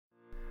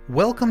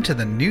Welcome to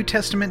the New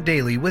Testament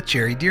Daily with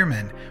Jerry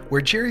Dearman,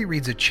 where Jerry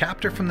reads a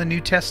chapter from the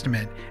New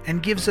Testament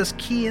and gives us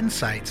key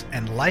insights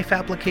and life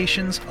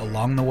applications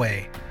along the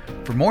way.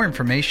 For more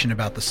information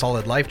about the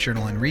Solid Life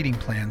Journal and reading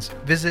plans,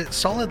 visit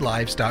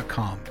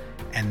solidlives.com.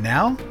 And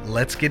now,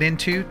 let's get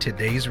into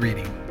today's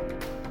reading.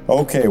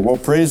 Okay, well,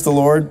 praise the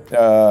Lord.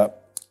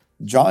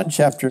 John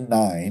chapter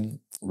 9,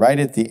 right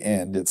at the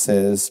end, it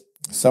says,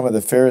 some of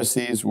the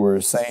Pharisees were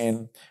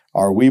saying,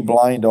 "Are we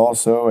blind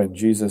also?" And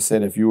Jesus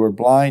said, "If you were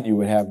blind, you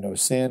would have no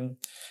sin.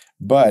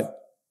 But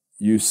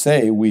you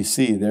say, we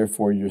see,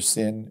 therefore your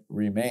sin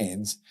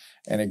remains."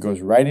 And it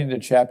goes right into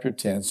chapter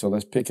 10. So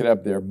let's pick it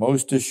up there.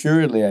 "Most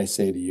assuredly, I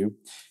say to you,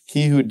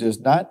 he who does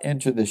not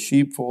enter the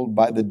sheepfold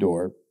by the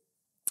door,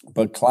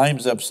 but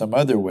climbs up some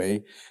other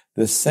way,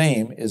 the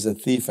same is a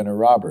thief and a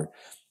robber.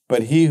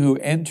 But he who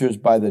enters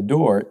by the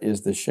door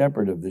is the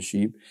shepherd of the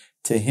sheep.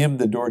 To him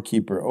the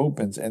doorkeeper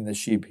opens, and the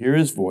sheep hear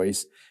his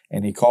voice,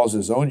 and he calls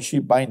his own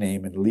sheep by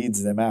name and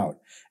leads them out.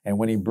 And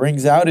when he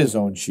brings out his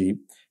own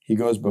sheep, he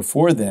goes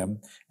before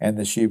them, and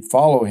the sheep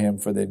follow him,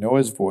 for they know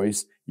his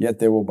voice. Yet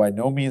they will by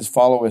no means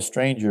follow a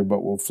stranger,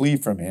 but will flee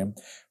from him,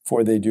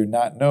 for they do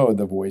not know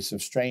the voice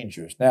of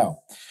strangers."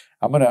 Now,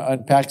 I'm going to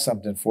unpack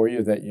something for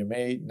you that you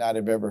may not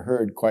have ever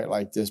heard quite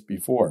like this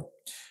before.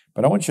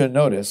 But I want you to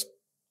notice,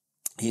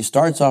 he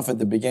starts off at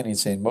the beginning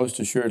saying, "Most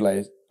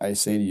assuredly, I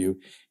say to you,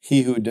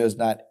 he who does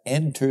not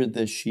enter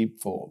the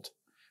sheepfold."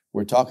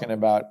 We're talking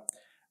about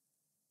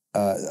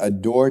a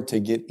door to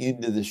get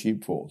into the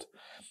sheepfold.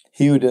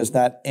 "He who does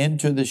not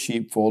enter the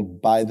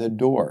sheepfold by the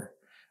door,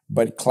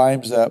 but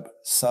climbs up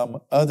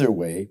some other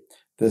way,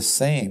 the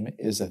same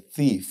is a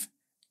thief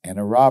and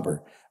a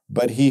robber.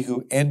 But he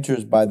who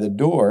enters by the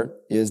door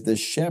is the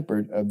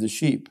shepherd of the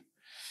sheep."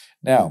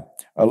 Now,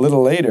 a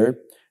little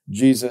later,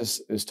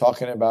 Jesus is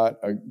talking about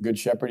a good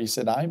shepherd. He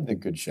said, "I'm the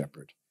good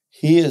shepherd."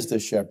 He is the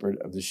shepherd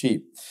of the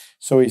sheep.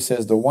 So he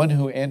says, the one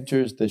who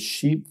enters the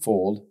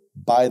sheepfold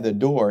by the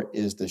door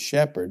is the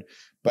shepherd,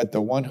 but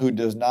the one who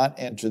does not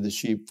enter the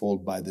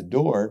sheepfold by the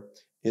door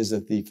is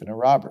a thief and a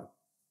robber.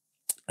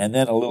 And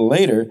then a little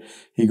later,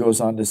 he goes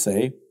on to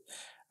say,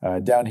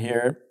 down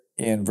here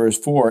in verse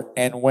 4,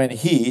 "And when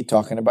he,"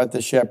 talking about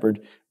the shepherd,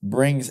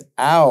 "brings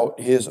out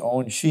his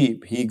own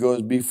sheep, he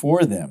goes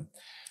before them."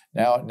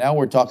 Now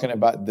we're talking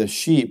about the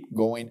sheep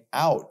going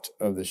out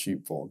of the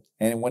sheepfold.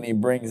 "And when he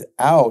brings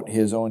out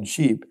his own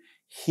sheep,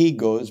 he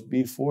goes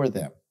before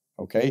them."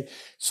 Okay?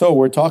 So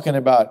we're talking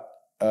about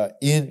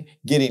in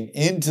getting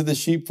into the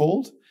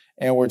sheepfold,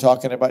 and we're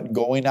talking about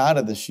going out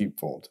of the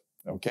sheepfold.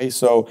 Okay?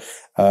 So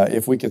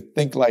if we could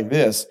think like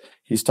this,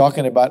 he's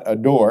talking about a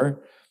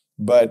door,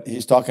 but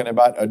he's talking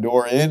about a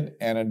door in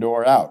and a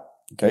door out.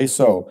 Okay?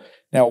 So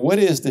now what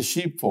is the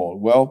sheepfold?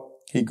 Well,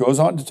 he goes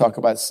on to talk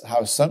about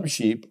how some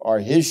sheep are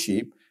his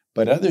sheep,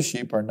 but other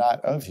sheep are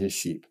not of his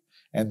sheep,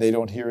 and they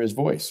don't hear his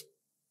voice.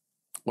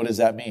 What does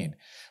that mean?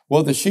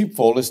 Well, the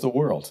sheepfold is the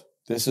world.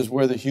 This is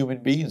where the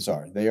human beings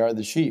are. They are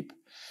the sheep.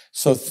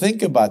 So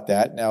think about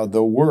that. Now,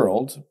 the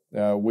world,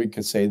 we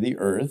could say the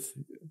earth,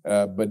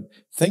 but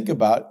think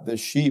about the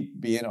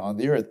sheep being on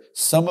the earth.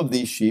 Some of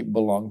these sheep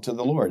belong to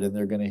the Lord, and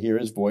they're going to hear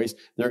his voice.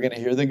 They're going to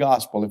hear the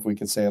gospel, if we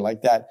could say it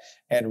like that,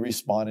 and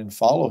respond and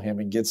follow him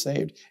and get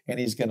saved. And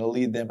he's going to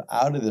lead them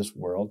out of this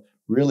world,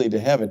 really to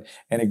heaven.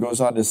 And it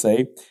goes on to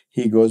say,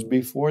 he goes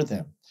before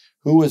them.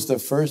 Who was the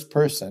first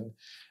person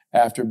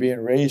after being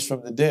raised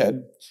from the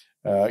dead,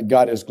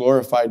 got his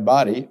glorified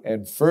body,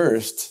 and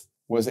first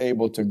was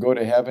able to go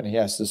to heaven? He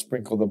has to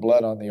sprinkle the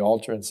blood on the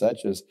altar and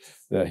such, as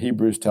the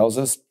Hebrews tells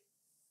us.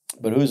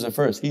 But who's the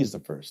first? He's the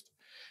first.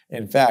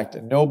 In fact,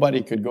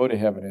 nobody could go to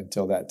heaven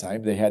until that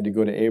time. They had to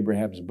go to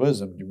Abraham's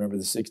bosom. Do you remember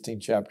the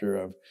 16th chapter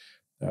of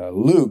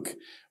Luke,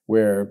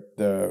 where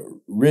the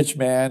rich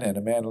man and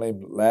a man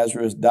named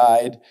Lazarus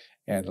died,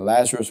 and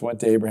Lazarus went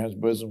to Abraham's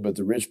bosom, but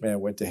the rich man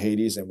went to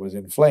Hades and was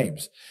in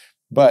flames.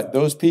 But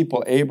those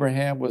people,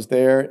 Abraham was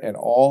there, and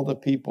all the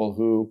people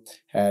who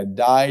had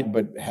died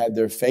but had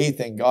their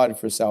faith in God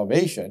for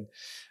salvation,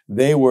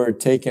 they were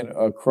taken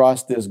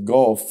across this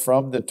gulf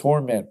from the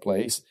torment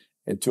place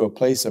into a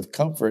place of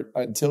comfort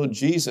until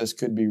Jesus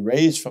could be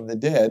raised from the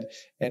dead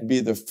and be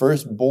the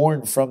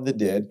firstborn from the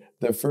dead,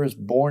 the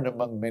firstborn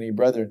among many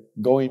brethren,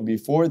 going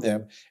before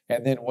them.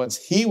 And then once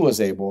he was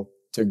able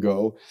to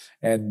go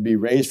and be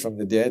raised from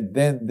the dead,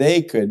 then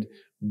they could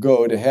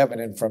go to heaven,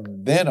 and from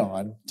then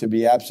on to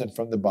be absent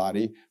from the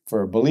body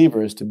for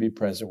believers to be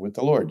present with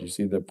the Lord. You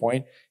see the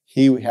point?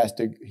 He had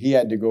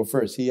to go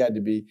first. He had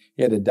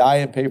to die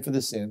and pay for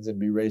the sins and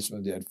be raised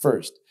from the dead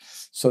first.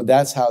 So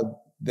that's how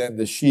then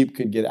the sheep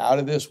could get out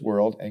of this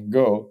world and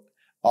go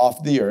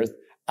off the earth,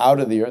 out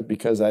of the earth,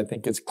 because I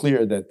think it's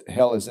clear that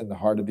hell is in the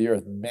heart of the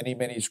earth. Many,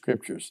 many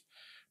scriptures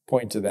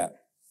point to that.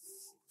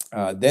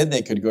 Then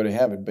they could go to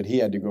heaven, but he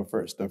had to go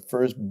first. The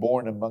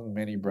firstborn among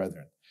many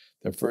brethren.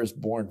 The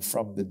firstborn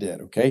from the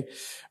dead, okay?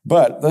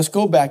 But let's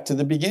go back to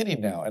the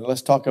beginning now, and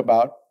let's talk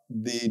about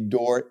the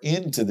door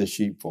into the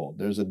sheepfold.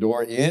 There's a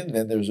door in,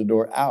 then there's a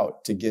door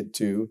out to get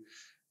to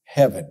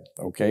heaven,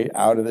 okay,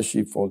 out of the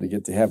sheepfold to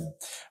get to heaven.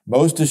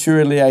 Most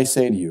assuredly, I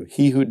say to you,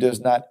 he who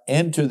does not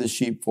enter the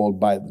sheepfold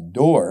by the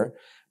door,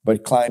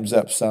 but climbs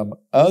up some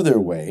other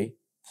way,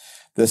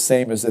 the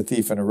same as a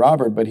thief and a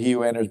robber, but he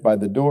who enters by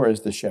the door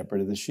is the shepherd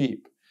of the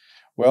sheep.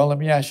 Well, let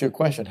me ask you a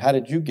question. How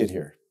did you get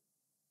here?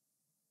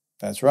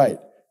 That's right.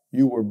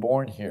 You were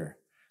born here.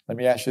 Let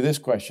me ask you this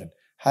question.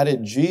 How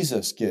did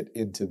Jesus get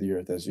into the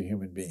earth as a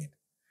human being?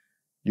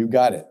 You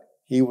got it.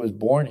 He was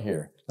born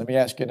here. Let me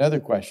ask you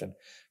another question.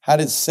 How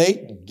did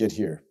Satan get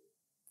here?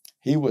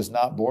 He was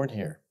not born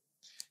here.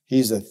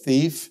 He's a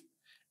thief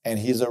and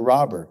he's a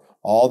robber.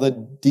 All the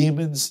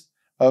demons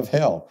of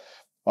hell,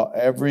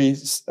 every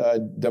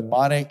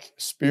demonic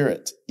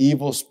spirit,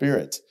 evil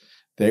spirit,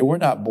 they were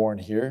not born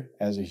here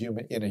as a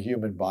human in a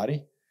human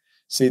body.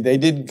 See, they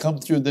didn't come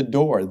through the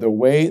door.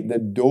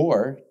 The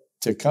door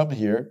to come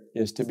here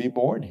is to be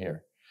born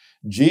here.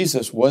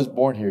 Jesus was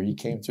born here. He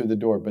came through the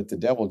door, but the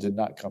devil did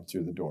not come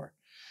through the door.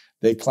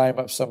 They climb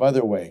up some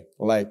other way,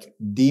 like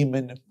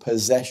demon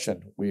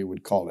possession, we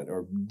would call it,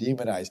 or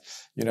demonized.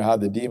 You know how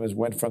the demons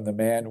went from the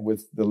man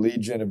with the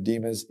legion of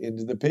demons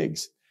into the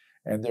pigs,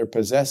 and they're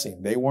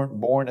possessing. They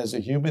weren't born as a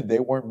human. They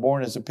weren't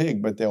born as a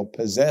pig, but they'll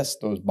possess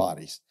those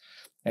bodies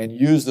and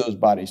use those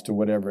bodies to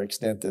whatever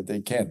extent that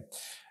they can.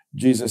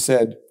 Jesus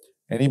said,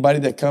 anybody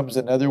that comes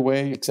another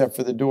way except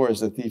for the door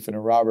is a thief and a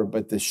robber,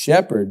 but the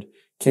shepherd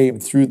came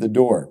through the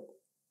door.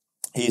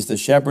 He's the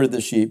shepherd of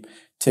the sheep.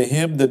 To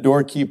him, the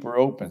doorkeeper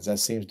opens. That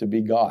seems to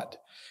be God.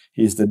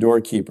 He's the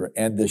doorkeeper.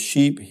 And the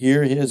sheep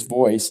hear his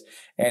voice,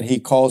 and he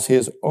calls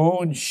his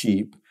own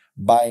sheep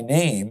by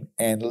name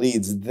and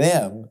leads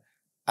them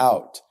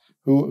out.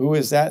 Who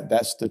is that?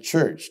 That's the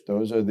church.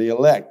 Those are the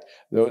elect.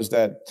 Those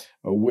that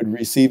would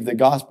receive the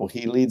gospel.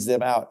 He leads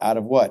them out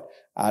of what?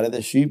 Out of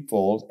the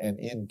sheepfold and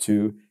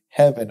into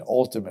heaven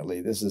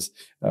ultimately. This is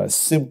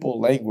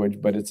simple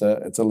language, but it's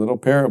a little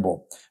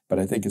parable, but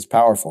I think it's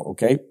powerful,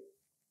 okay?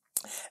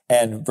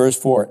 And verse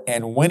 4,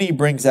 and when he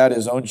brings out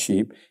his own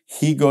sheep,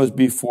 he goes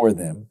before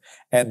them,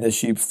 and the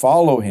sheep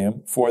follow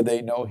him, for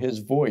they know his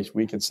voice.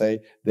 We could say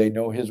they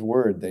know his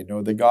word. They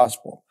know the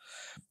gospel.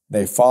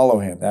 They follow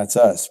him. That's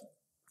us.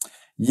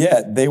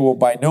 Yet they will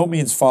by no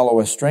means follow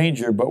a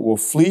stranger, but will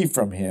flee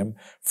from him,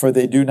 for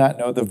they do not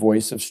know the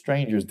voice of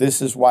strangers.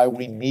 This is why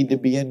we need to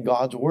be in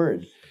God's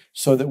word,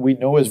 so that we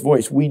know his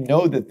voice. We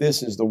know that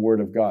this is the word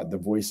of God, the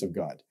voice of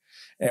God.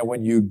 And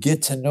when you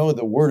get to know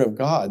the word of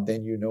God,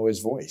 then you know his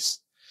voice.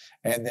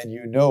 And then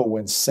you know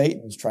when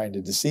Satan's trying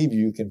to deceive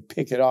you, you can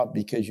pick it up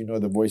because you know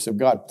the voice of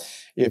God.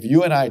 If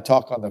you and I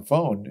talk on the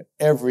phone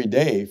every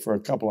day for a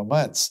couple of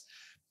months,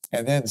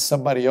 and then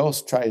somebody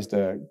else tries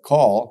to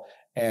call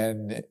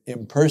and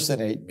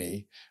impersonate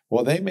me,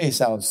 well, they may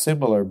sound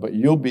similar, but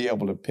you'll be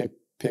able to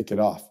pick it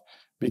off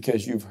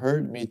because you've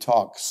heard me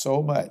talk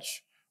so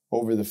much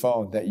over the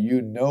phone that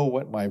you know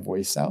what my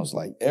voice sounds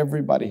like.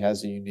 Everybody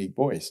has a unique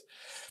voice.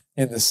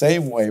 In the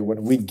same way,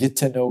 when we get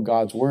to know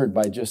God's word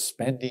by just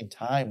spending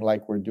time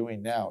like we're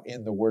doing now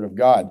in the word of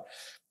God,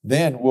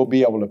 then we'll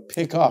be able to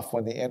pick off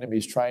when the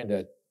enemy's trying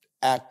to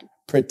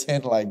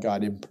pretend like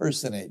God,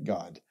 impersonate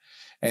God,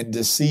 and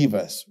deceive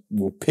us.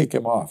 We'll pick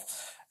him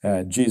off.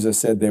 Jesus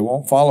said they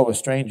won't follow a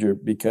stranger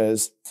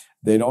because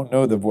they don't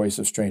know the voice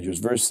of strangers.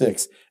 Verse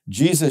 6,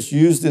 Jesus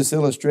used this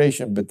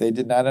illustration, but they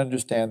did not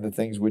understand the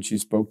things which he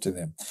spoke to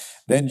them.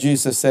 Then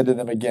Jesus said to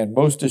them again,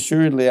 most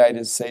assuredly I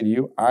did say to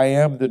you, I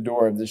am the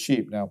door of the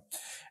sheep. Now,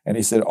 and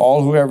he said,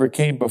 all who ever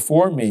came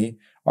before me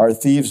are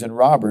thieves and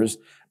robbers,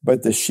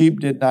 but the sheep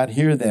did not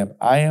hear them.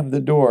 I am the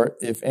door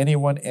if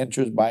anyone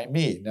enters by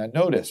me. Now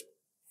notice,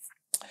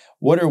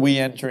 what are we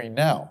entering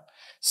now?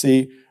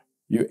 See,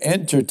 you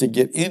enter to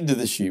get into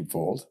the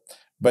sheepfold,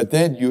 but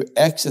then you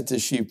exit the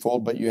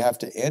sheepfold, but you have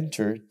to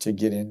enter to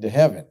get into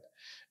heaven.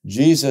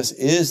 Jesus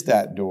is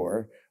that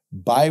door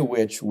by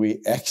which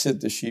we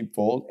exit the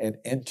sheepfold and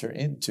enter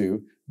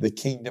into the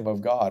kingdom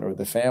of God or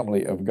the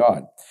family of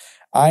God.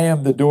 I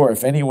am the door.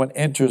 If anyone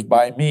enters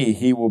by me,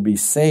 he will be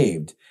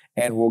saved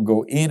and will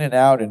go in and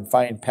out and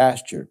find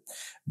pasture.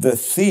 The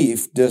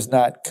thief does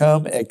not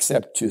come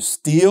except to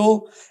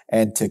steal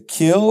and to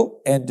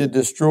kill and to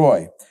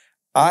destroy.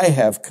 I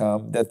have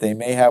come that they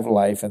may have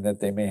life and that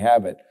they may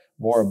have it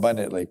more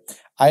abundantly.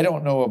 I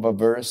don't know of a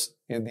verse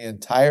in the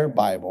entire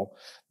Bible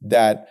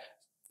that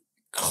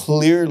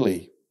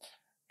clearly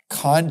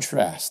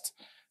contrasts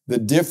the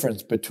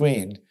difference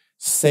between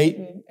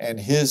Satan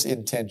and his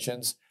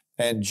intentions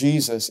and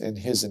Jesus and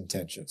his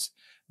intentions.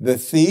 The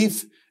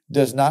thief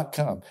does not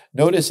come.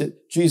 Notice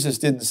it, Jesus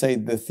didn't say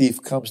the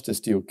thief comes to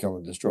steal, kill,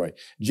 and destroy.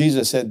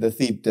 Jesus said the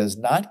thief does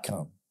not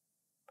come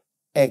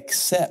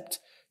except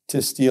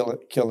to steal,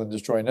 kill, and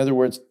destroy. In other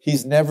words,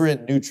 he's never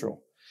in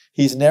neutral.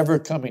 He's never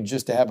coming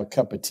just to have a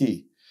cup of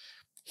tea.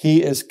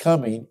 He is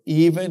coming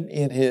even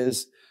in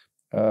his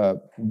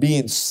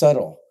being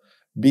subtle,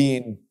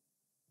 even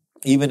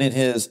in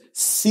his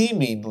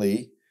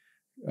seemingly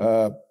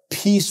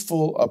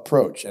peaceful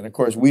approach. And of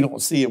course, we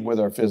don't see him with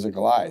our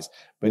physical eyes.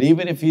 But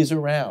even if he's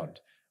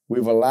around,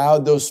 we've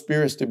allowed those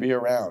spirits to be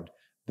around.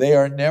 They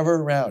are never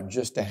around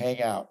just to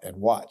hang out and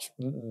watch.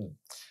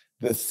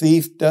 The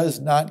thief does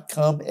not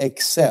come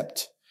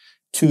except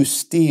to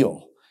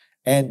steal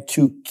and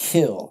to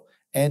kill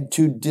and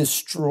to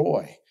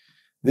destroy.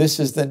 This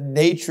is the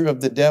nature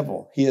of the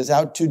devil. He is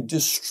out to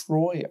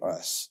destroy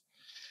us.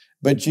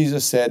 But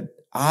Jesus said,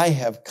 I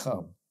have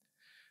come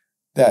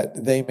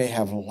that they may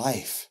have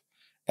life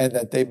and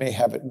that they may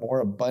have it more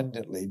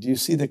abundantly. Do you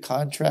see the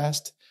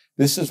contrast?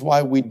 This is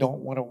why we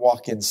don't want to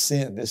walk in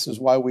sin. This is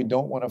why we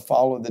don't want to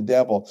follow the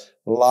devil,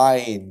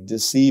 lying,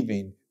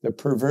 deceiving, the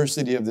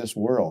perversity of this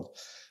world,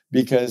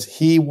 because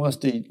he wants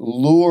to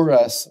lure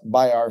us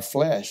by our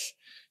flesh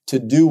to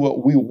do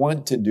what we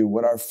want to do,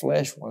 what our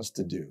flesh wants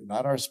to do,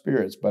 not our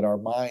spirits, but our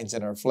minds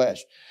and our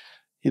flesh.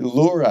 He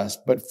lure us,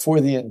 but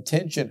for the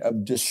intention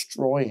of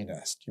destroying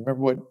us. Do you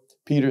remember what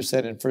Peter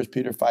said in 1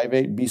 Peter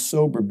 5:8? Be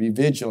sober, be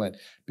vigilant,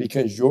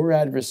 because your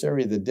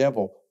adversary, the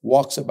devil,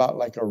 walks about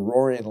like a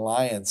roaring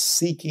lion,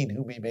 seeking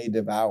whom he may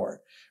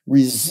devour.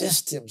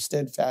 Resist him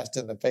steadfast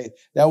in the faith.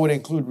 That would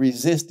include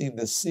resisting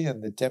the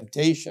sin, the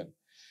temptation,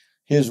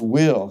 his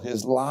will,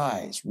 his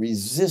lies.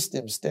 Resist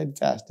him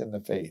steadfast in the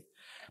faith.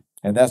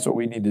 And that's what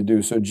we need to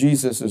do. So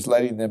Jesus is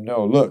letting them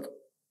know, look,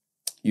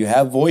 you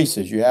have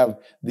voices. You have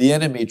the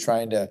enemy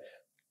trying to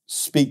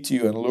speak to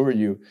you and lure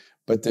you.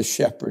 But the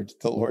shepherd,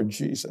 the Lord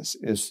Jesus,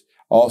 is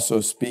also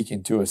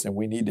speaking to us, and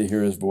we need to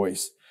hear his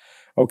voice.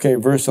 Okay,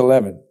 verse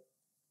 11.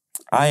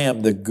 I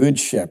am the good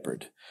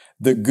shepherd.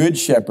 The good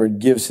shepherd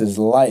gives his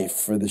life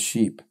for the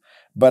sheep.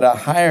 But a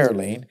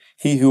hireling,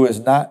 he who is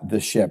not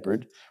the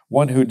shepherd,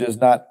 one who does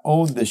not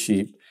own the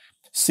sheep,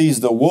 sees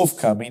the wolf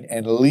coming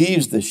and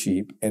leaves the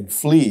sheep and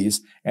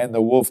flees, and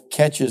the wolf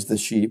catches the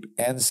sheep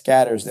and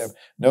scatters them.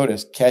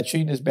 Notice,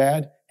 catching is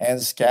bad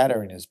and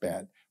scattering is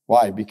bad.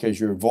 Why? Because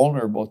you're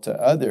vulnerable to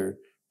other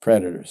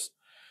predators.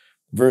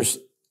 Verse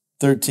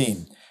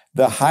 13,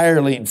 the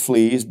hireling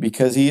flees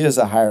because he is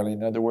a hireling.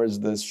 In other words,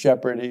 the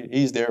shepherd,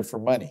 he's there for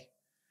money.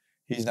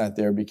 He's not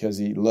there because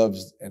he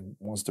loves and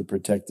wants to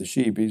protect the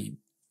sheep.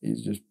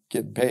 He's just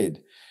getting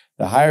paid.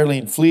 The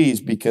hireling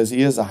flees because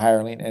he is a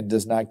hireling and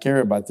does not care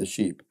about the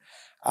sheep.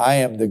 I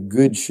am the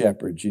good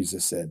shepherd,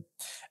 Jesus said,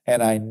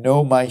 and I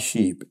know my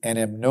sheep and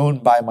am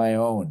known by my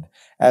own.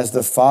 As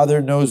the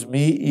Father knows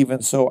me,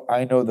 even so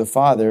I know the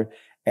Father,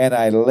 and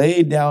I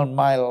lay down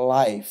my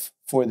life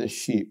for the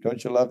sheep.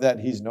 Don't you love that?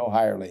 He's no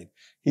hireling.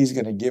 He's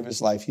going to give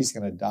his life. He's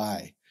going to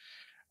die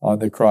on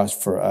the cross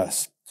for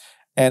us.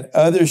 And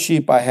other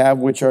sheep I have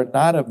which are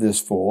not of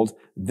this fold,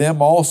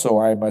 them also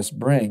I must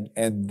bring,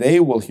 and they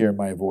will hear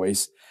my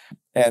voice,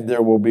 and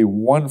there will be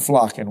one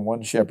flock and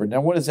one shepherd.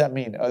 Now, what does that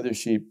mean? Other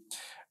sheep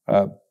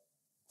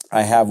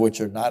I have which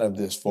are not of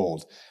this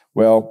fold.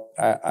 Well,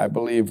 I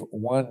believe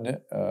one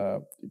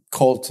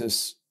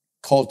cultish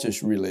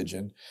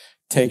religion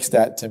takes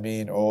that to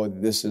mean, oh,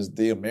 this is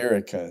the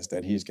Americas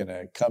that he's going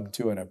to come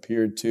to and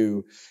appear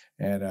to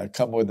and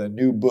come with a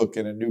new book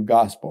and a new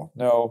gospel.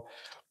 No,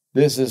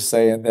 this is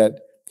saying that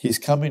he's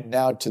coming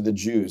now to the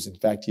Jews. In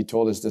fact, he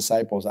told his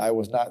disciples, I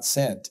was not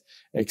sent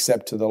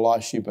except to the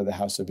lost sheep of the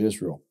house of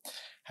Israel.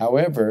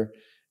 However,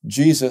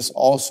 Jesus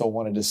also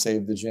wanted to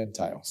save the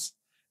Gentiles.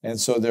 And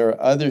so there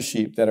are other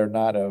sheep that are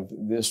not of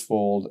this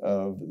fold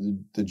of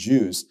the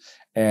Jews.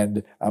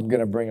 And I'm going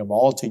to bring them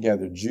all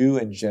together, Jew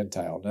and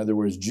Gentile. In other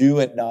words, Jew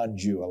and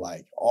non-Jew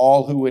alike.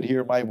 All who would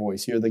hear my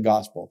voice, hear the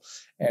gospel,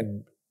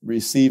 and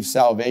receive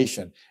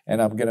salvation.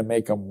 And I'm going to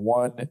make them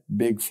one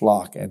big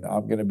flock, and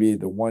I'm going to be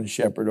the one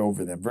shepherd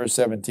over them. Verse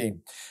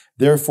 17,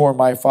 therefore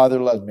my Father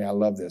loves me. I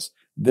love this.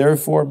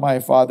 Therefore my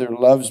Father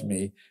loves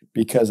me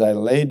because I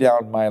lay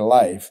down my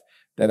life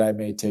that I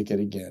may take it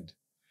again.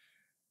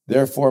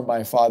 Therefore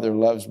my Father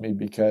loves me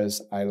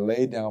because I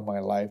lay down my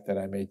life that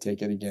I may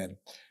take it again.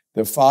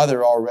 The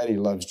Father already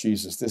loves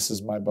Jesus. This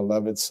is my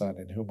beloved Son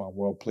in whom I'm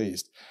well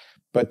pleased.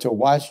 But to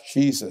watch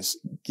Jesus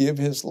give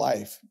his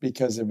life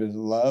because of his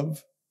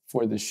love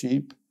for the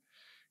sheep,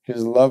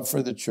 his love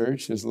for the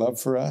church, his love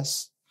for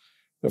us,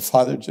 the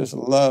Father just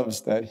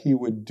loves that he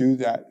would do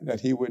that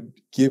he would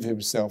give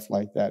himself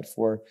like that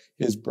for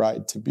his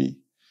bride to be.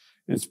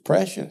 It's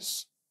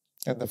precious.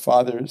 And the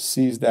Father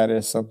sees that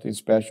as something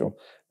special.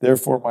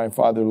 Therefore, my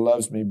Father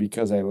loves me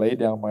because I lay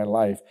down my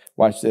life.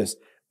 Watch this,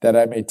 that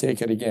I may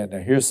take it again. Now,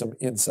 here's some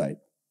insight.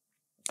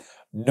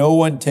 No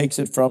one takes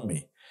it from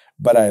me,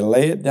 but I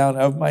lay it down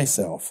of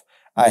myself.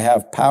 I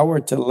have power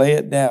to lay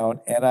it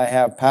down, and I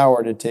have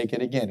power to take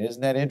it again.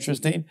 Isn't that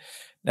interesting?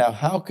 Now,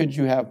 how could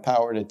you have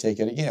power to take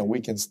it again?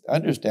 We can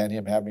understand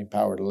him having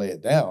power to lay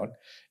it down,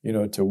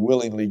 to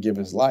willingly give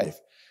his life.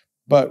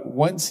 But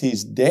once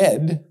he's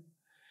dead,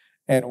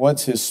 and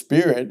once his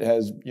spirit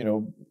has,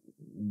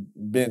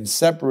 been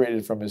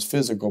separated from his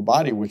physical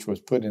body, which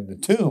was put in the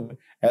tomb,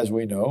 as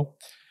we know,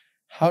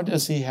 how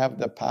does he have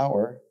the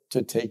power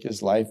to take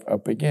his life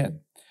up again?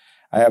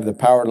 I have the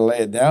power to lay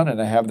it down,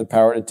 and I have the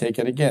power to take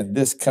it again.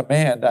 This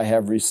command I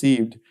have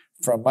received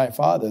from my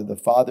Father. The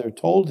Father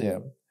told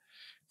him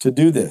to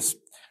do this.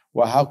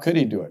 Well, how could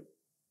he do it?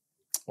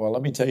 Well,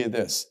 let me tell you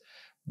this,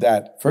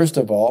 that first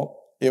of all,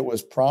 it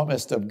was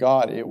promised of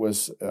God. It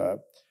was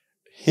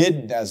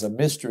hidden as a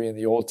mystery in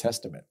the Old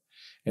Testament.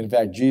 In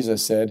fact,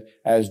 Jesus said,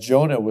 as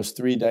Jonah was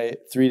 3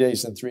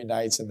 days and 3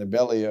 nights in the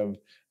belly of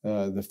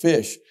the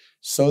fish,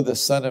 so the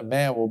Son of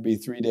Man will be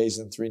 3 days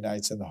and 3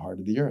 nights in the heart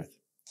of the earth.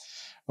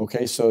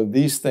 Okay, so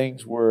these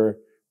things were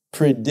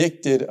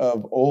predicted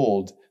of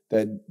old,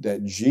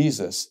 that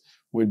Jesus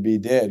would be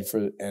dead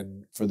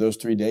for those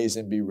 3 days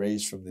and be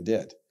raised from the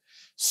dead.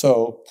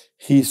 So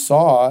he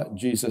saw,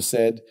 Jesus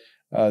said,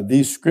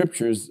 these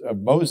scriptures of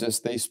Moses,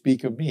 they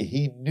speak of me.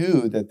 He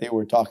knew that they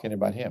were talking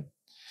about him.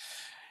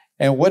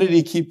 And what did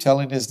he keep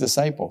telling his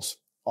disciples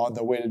on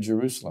the way to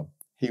Jerusalem?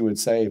 He would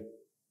say,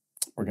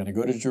 we're going to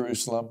go to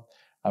Jerusalem.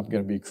 I'm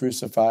going to be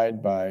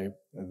crucified by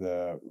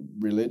the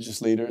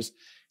religious leaders.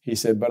 He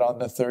said, but on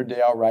the third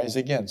day I'll rise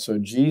again. So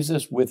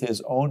Jesus, with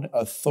his own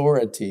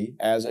authority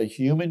as a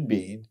human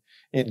being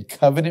in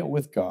covenant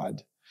with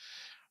God,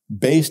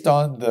 based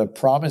on the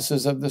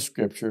promises of the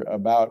scripture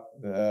about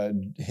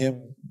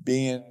him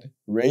being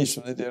raised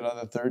from the dead on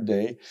the third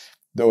day,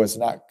 though it's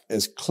not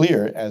as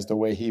clear as the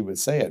way he would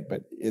say it,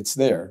 but it's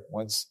there.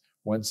 Once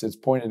it's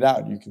pointed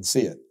out, you can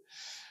see it.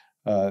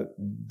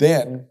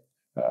 Then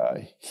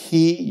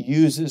he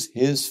uses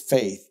his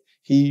faith.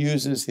 He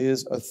uses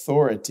his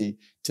authority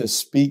to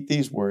speak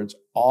these words,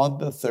 on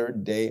the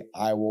third day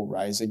I will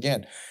rise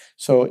again.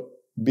 So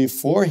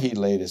before he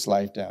laid his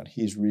life down,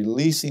 he's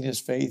releasing his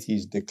faith,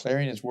 he's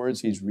declaring his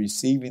words, he's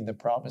receiving the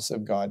promise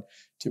of God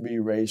to be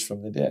raised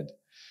from the dead.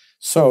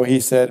 So he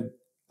said,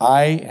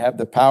 I have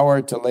the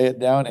power to lay it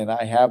down and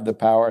I have the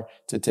power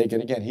to take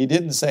it again. He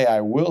didn't say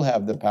I will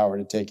have the power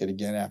to take it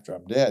again after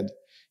I'm dead.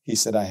 He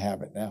said, I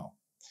have it now.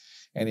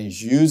 And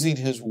he's using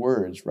his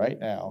words right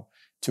now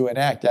to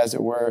enact, as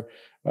it were,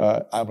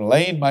 I'm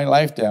laying my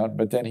life down,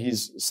 but then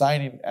he's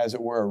signing, as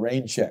it were, a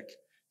rain check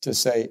to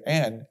say,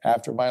 and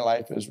after my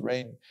life is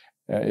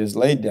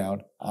laid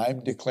down,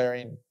 I'm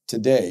declaring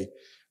today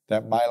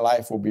that my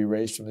life will be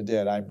raised from the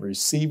dead. I'm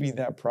receiving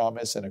that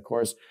promise. And of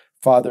course,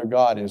 Father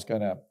God is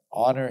going to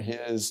honor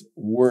his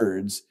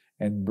words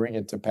and bring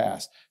it to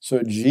pass.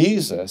 So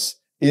Jesus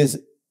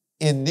is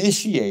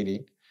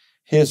initiating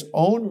his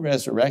own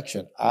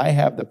resurrection. I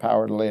have the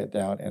power to lay it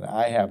down, and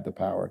I have the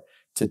power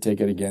to take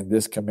it again.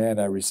 This command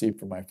I received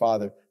from my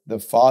Father. The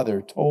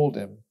Father told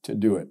him to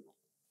do it.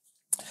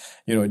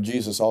 You know,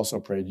 Jesus also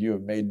prayed, you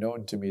have made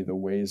known to me the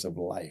ways of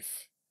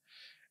life.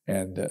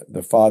 And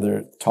the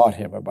Father taught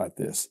him about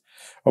this.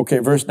 Okay,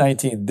 verse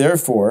 19.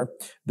 Therefore,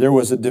 there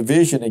was a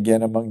division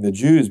again among the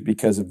Jews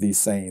because of these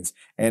sayings.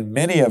 And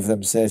many of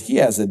them said, he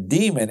has a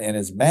demon and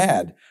is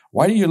mad.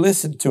 Why do you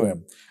listen to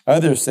him?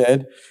 Others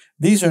said,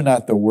 these are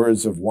not the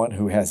words of one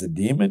who has a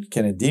demon.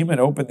 Can a demon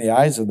open the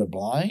eyes of the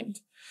blind?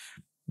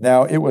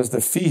 Now it was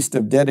the feast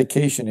of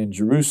dedication in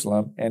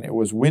Jerusalem, and it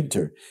was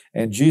winter,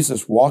 and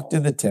Jesus walked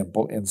in the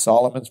temple in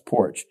Solomon's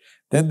porch.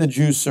 Then the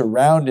Jews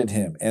surrounded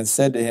him and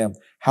said to him,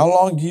 how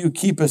long do you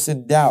keep us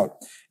in doubt?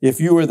 If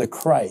you are the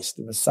Christ,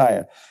 the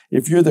Messiah,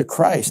 if you're the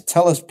Christ,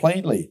 tell us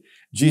plainly.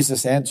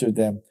 Jesus answered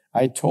them,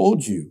 I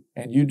told you,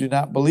 and you do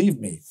not believe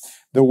me.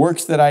 The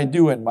works that I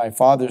do in my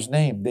Father's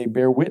name, they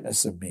bear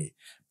witness of me.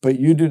 But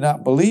you do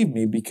not believe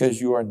me because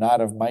you are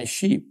not of my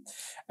sheep.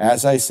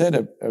 As I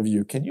said of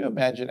you, can you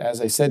imagine,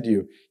 as I said to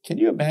you, can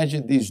you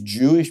imagine these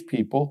Jewish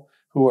people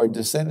who are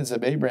descendants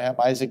of Abraham,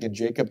 Isaac, and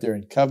Jacob? They're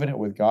in covenant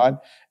with God.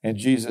 And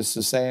Jesus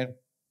is saying,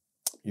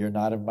 you're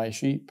not of my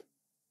sheep.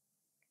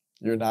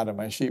 You're not of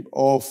my sheep.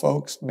 Oh,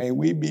 folks, may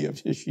we be of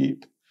his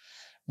sheep.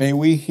 May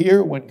we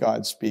hear when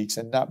God speaks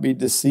and not be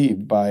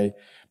deceived by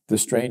the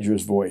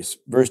stranger's voice.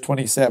 Verse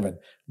 27,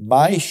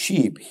 my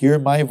sheep hear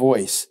my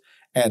voice,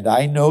 and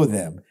I know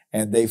them,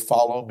 and they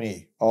follow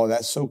me. Oh,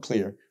 that's so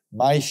clear.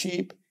 My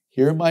sheep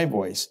hear my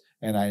voice,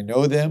 and I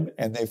know them,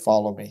 and they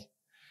follow me.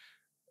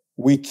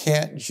 We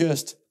can't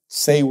just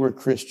say we're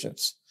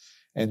Christians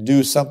and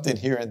do something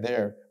here and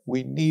there.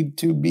 We need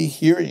to be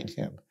hearing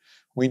him.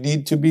 We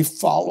need to be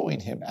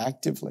following him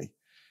actively.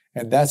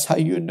 And that's how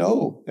you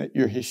know that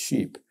you're his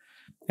sheep.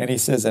 And he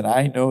says, and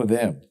I know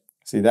them.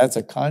 See, that's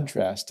a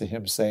contrast to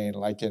him saying,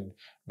 like in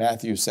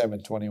Matthew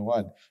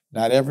 7:21,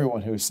 not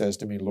everyone who says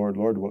to me, Lord,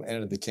 Lord, will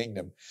enter the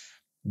kingdom,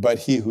 but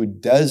he who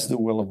does the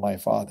will of my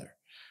Father.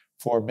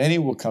 For many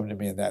will come to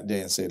me in that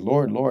day and say,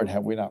 Lord, Lord,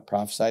 have we not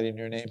prophesied in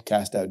your name,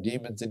 cast out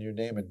demons in your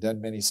name, and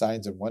done many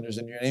signs and wonders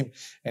in your name?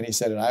 And he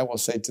said, and I will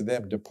say to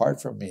them, depart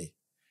from me,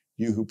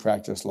 you who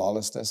practice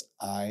lawlessness.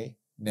 I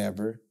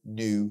never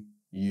knew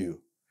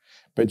you.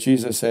 But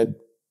Jesus said,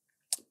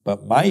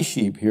 but my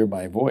sheep hear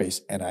my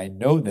voice, and I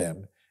know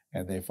them,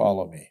 and they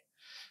follow me.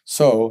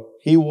 So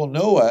he will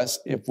know us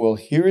if we'll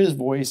hear his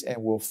voice and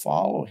we'll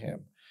follow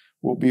him.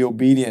 We'll be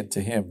obedient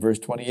to him. Verse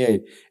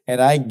 28, and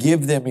I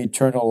give them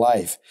eternal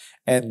life,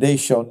 and they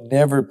shall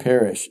never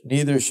perish,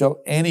 neither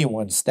shall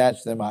anyone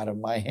snatch them out of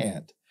my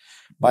hand.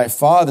 My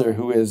Father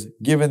who has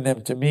given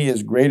them to me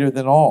is greater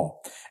than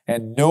all,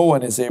 and no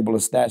one is able to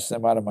snatch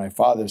them out of my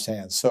Father's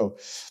hand. So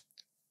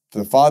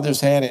the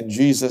Father's hand and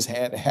Jesus'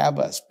 hand have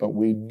us, but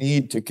we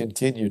need to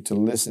continue to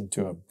listen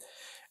to him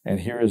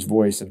and hear his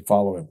voice and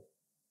follow him.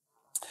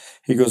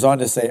 He goes on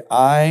to say,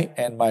 I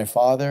and my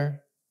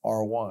Father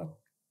are one.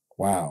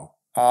 Wow.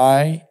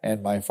 I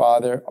and my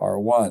Father are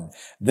one.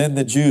 Then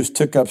the Jews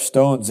took up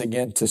stones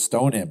again to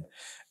stone him.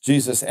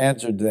 Jesus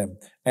answered them,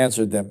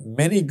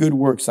 many good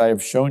works I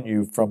have shown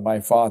you from my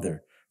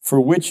Father. For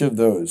which of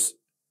those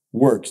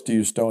works do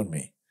you stone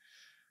me?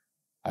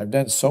 I've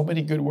done so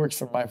many good works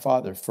from my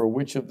Father. For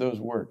which of those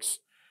works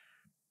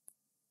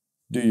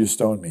do you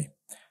stone me?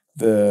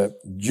 The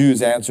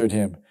Jews answered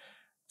him,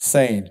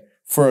 saying,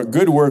 for a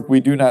good work we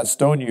do not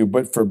stone you,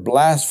 but for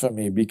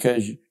blasphemy,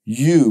 because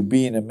you,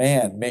 being a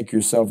man, make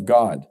yourself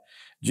God.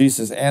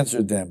 Jesus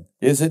answered them,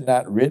 is it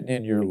not written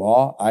in your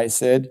law, I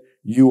said,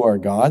 you are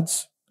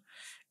gods?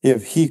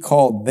 If he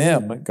called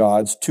them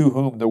gods to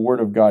whom the word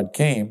of God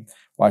came,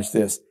 watch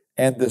this,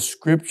 and the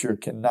scripture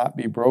cannot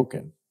be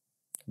broken.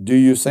 Do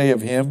you say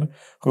of him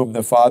whom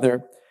the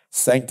Father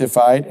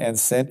sanctified and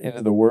sent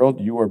into the world,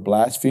 you are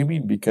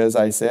blaspheming because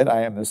I said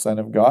I am the Son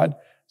of God?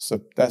 So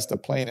that's the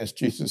plainest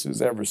Jesus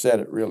has ever said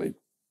it, really.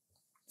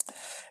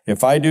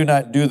 If I do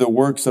not do the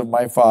works of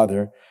my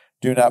Father,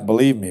 do not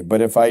believe me.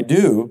 But if I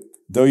do,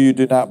 though you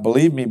do not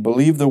believe me,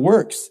 believe the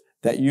works,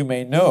 that you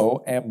may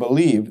know and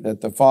believe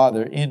that the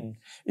Father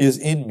is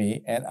in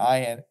me and I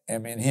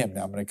am in him.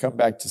 Now I'm going to come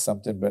back to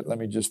something, but let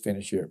me just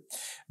finish here.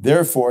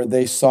 Therefore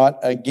they sought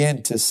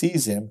again to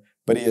seize him,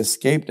 but he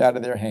escaped out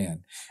of their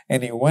hand.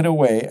 And he went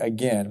away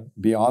again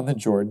beyond the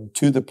Jordan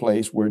to the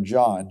place where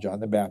John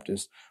the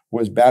Baptist,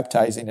 was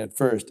baptizing at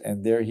first,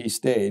 and there he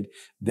stayed.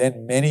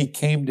 Then many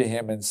came to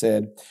him and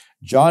said,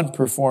 John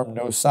performed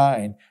no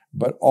sign,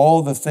 but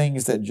all the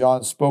things that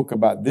John spoke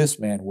about this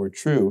man were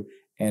true,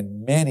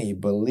 and many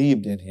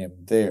believed in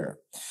him there.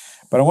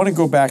 But I want to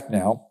go back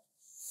now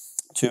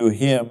to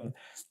him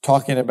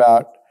talking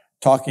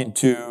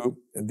to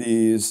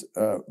these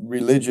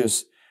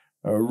religious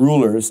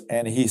rulers,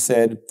 and he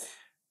said,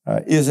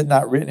 is it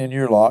not written in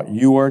your law,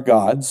 you are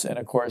gods? And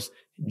of course,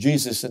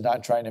 Jesus is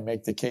not trying to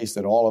make the case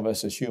that all of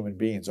us as human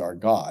beings are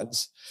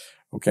gods,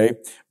 okay?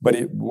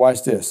 But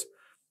watch this.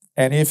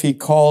 And if he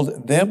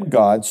called them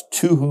gods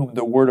to whom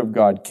the word of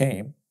God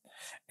came,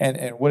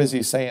 and what is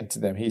he saying to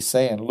them? He's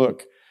saying,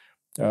 look,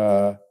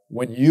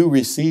 when you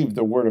receive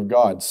the word of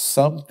God,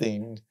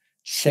 something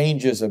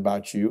changes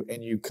about you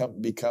and you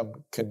become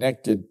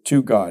connected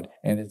to God.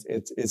 And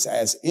it's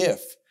as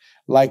if,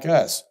 like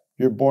us,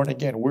 you're born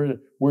again.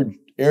 We're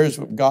heirs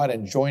with God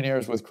and joint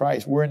heirs with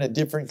Christ. We're in a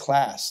different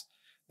class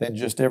than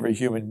just every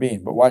human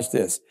being. But watch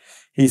this.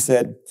 He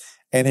said,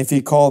 and if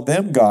he called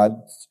them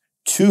gods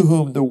to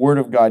whom the word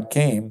of God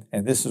came,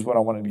 and this is what I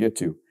wanted to get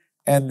to,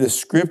 and the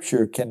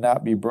scripture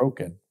cannot be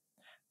broken,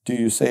 do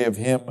you say of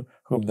him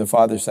whom the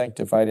Father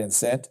sanctified and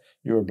sent,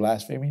 you are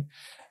blaspheming?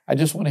 I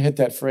just want to hit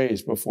that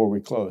phrase before we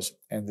close.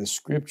 And the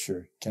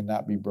scripture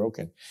cannot be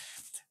broken.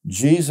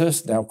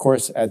 Jesus, now of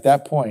course, at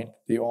that point,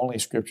 the only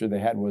scripture they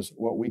had was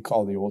what we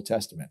call the Old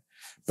Testament.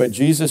 But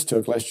Jesus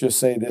took, let's just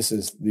say this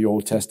is the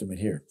Old Testament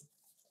here.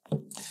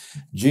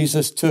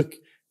 Jesus took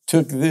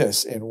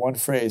this in one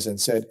phrase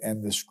and said,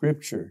 and the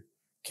scripture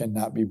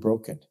cannot be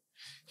broken.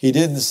 He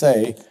didn't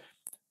say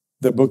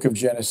the book of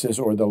Genesis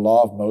or the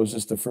law of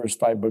Moses, the first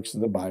 5 books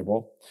of the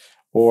Bible,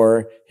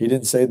 or he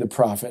didn't say the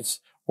prophets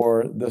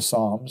or the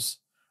Psalms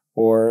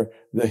or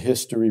the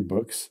history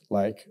books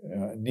like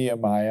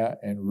Nehemiah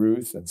and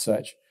Ruth and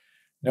such.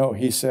 No,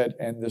 he said,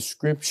 and the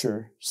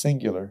scripture,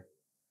 singular,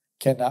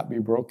 cannot be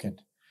broken.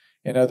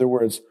 In other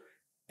words,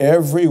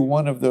 every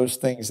one of those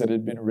things that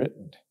had been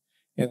written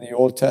in the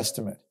Old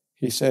Testament,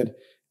 he said,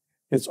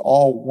 it's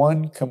all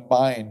one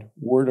combined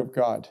word of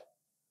God,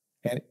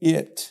 and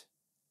it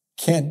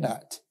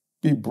cannot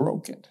be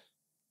broken.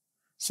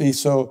 See,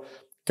 so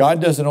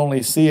God doesn't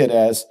only see it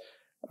as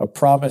a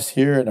promise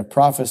here and a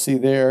prophecy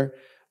there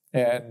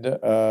and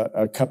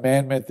a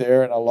commandment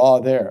there and a law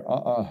there.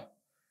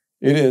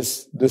 It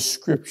is the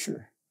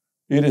scripture.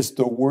 It is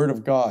the word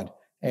of God,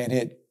 and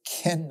it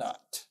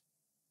cannot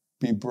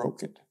be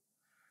broken.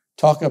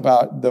 Talk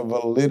about the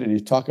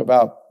validity. Talk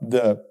about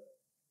the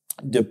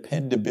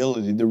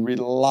dependability, the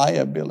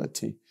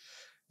reliability,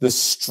 the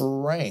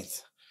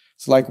strength.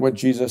 It's like what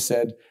Jesus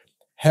said,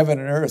 heaven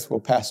and earth will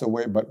pass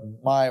away, but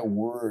my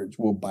words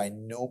will by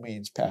no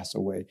means pass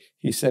away.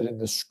 He said, in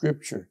the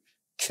scripture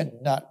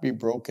cannot be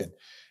broken.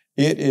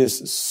 It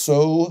is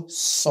so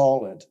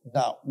solid.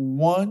 Not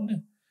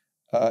one,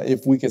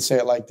 if we could say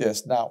it like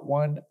this, not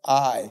one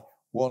I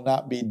will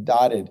not be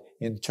dotted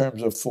in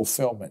terms of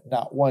fulfillment.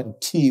 Not one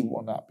T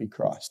will not be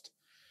crossed.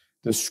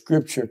 The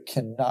scripture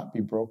cannot be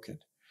broken.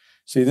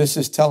 See, this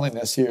is telling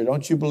us here,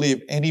 don't you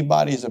believe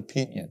anybody's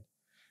opinion.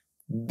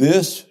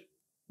 This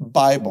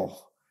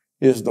Bible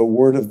is the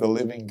word of the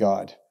living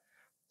God.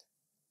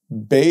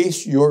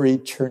 Base your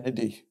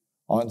eternity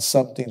on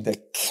something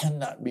that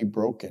cannot be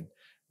broken,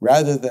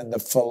 rather than the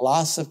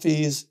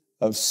philosophies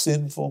of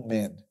sinful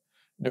men,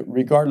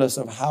 regardless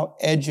of how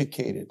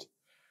educated,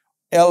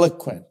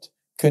 eloquent,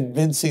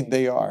 convincing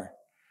they are.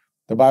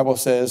 The Bible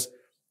says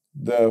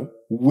the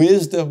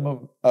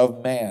wisdom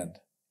of man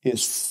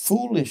is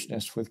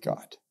foolishness with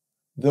God.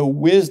 The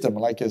wisdom,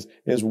 like as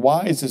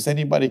wise as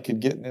anybody could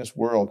get in this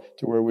world,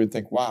 to where we'd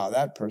think, wow,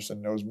 that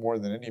person knows more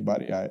than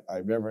anybody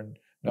I've ever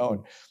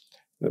known.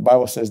 The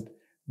Bible says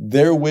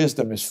Their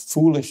wisdom is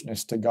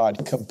foolishness to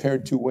God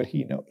compared to what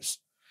he knows.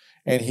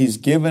 And he's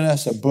given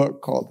us a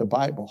book called the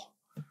Bible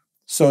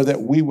so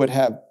that we would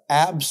have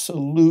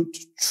absolute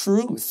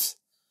truth.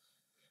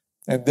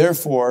 And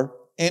therefore,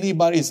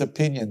 anybody's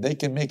opinion, they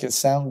can make it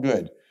sound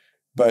good.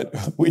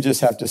 But we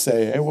just have to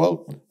say, hey,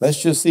 well,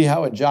 let's just see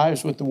how it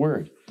jives with the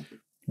Word.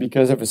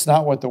 Because if it's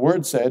not what the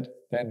Word said,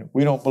 then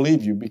we don't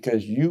believe you,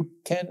 because you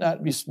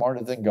cannot be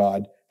smarter than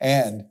God,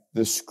 and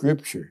the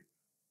Scripture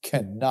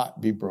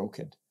cannot be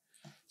broken.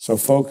 So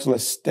folks,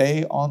 let's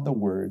stay on the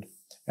Word,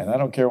 and I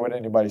don't care what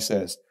anybody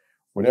says.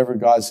 Whatever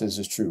God says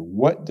is true.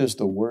 What does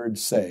the Word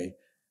say?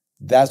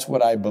 That's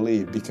what I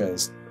believe,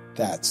 because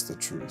that's the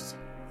truth.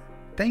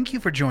 Thank you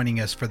for joining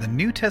us for the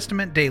New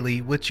Testament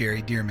Daily with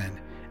Jerry Dirmann.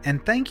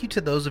 And thank you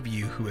to those of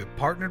you who have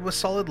partnered with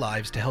Solid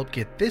Lives to help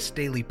get this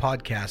daily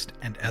podcast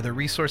and other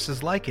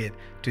resources like it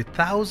to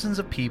thousands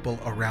of people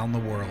around the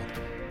world.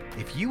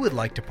 If you would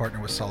like to partner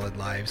with Solid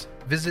Lives,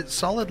 visit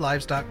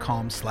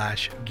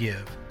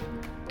solidlives.com/give.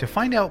 To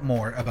find out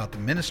more about the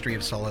ministry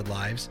of Solid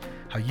Lives,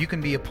 how you can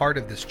be a part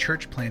of this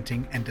church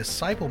planting and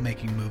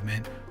disciple-making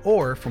movement,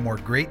 or for more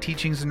great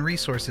teachings and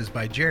resources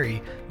by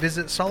Jerry,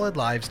 visit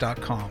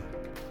solidlives.com.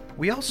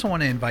 We also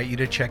want to invite you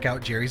to check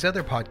out Jerry's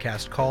other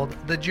podcast called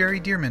The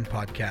Jerry Dirmann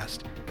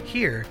Podcast.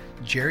 Here,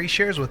 Jerry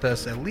shares with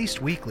us at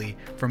least weekly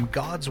from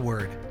God's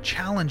Word,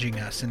 challenging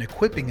us and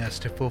equipping us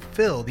to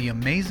fulfill the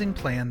amazing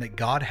plan that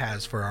God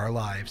has for our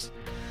lives.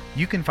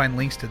 You can find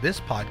links to this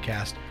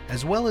podcast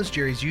as well as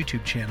Jerry's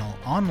YouTube channel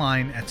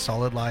online at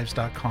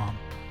solidlives.com.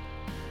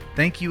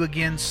 Thank you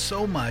again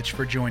so much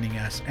for joining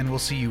us, and we'll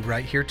see you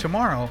right here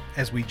tomorrow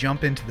as we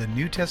jump into the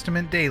New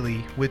Testament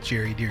Daily with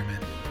Jerry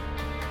Dirmann.